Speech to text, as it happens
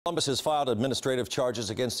Columbus has filed administrative charges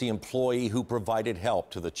against the employee who provided help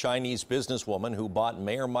to the Chinese businesswoman who bought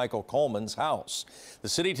Mayor Michael Coleman's house. The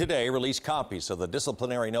city today released copies of the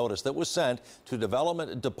disciplinary notice that was sent to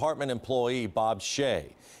Development Department employee Bob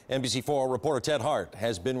Shea. NBC4 reporter Ted Hart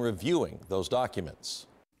has been reviewing those documents.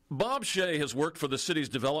 Bob Shea has worked for the city's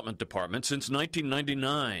development department since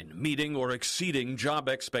 1999, meeting or exceeding job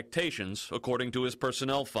expectations, according to his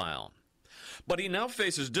personnel file. But he now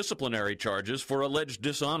faces disciplinary charges for alleged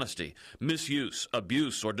dishonesty, misuse,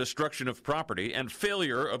 abuse, or destruction of property, and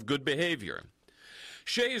failure of good behavior.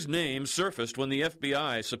 Shea's name surfaced when the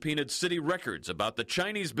FBI subpoenaed city records about the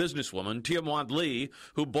Chinese businesswoman Tiawan Lee,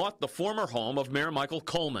 who bought the former home of Mayor Michael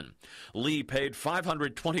Coleman. Lee paid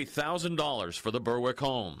 $520,000 for the Berwick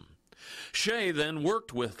home. Shea then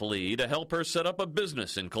worked with Lee to help her set up a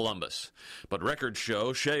business in Columbus. But records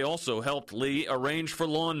show Shea also helped Lee arrange for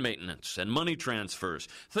lawn maintenance and money transfers,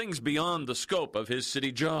 things beyond the scope of his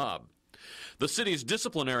city job. The city's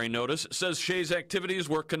disciplinary notice says Shea's activities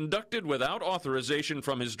were conducted without authorization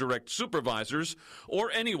from his direct supervisors or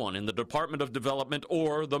anyone in the Department of Development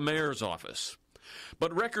or the mayor's office.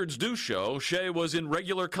 But records do show Shea was in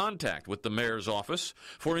regular contact with the mayor's office.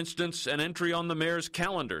 For instance, an entry on the mayor's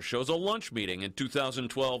calendar shows a lunch meeting in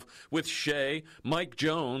 2012 with Shea, Mike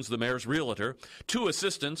Jones, the mayor's realtor, two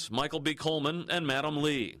assistants, Michael B. Coleman and Madam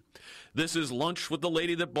Lee. "This is lunch with the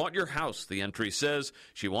lady that bought your house," the entry says.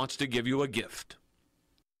 "She wants to give you a gift."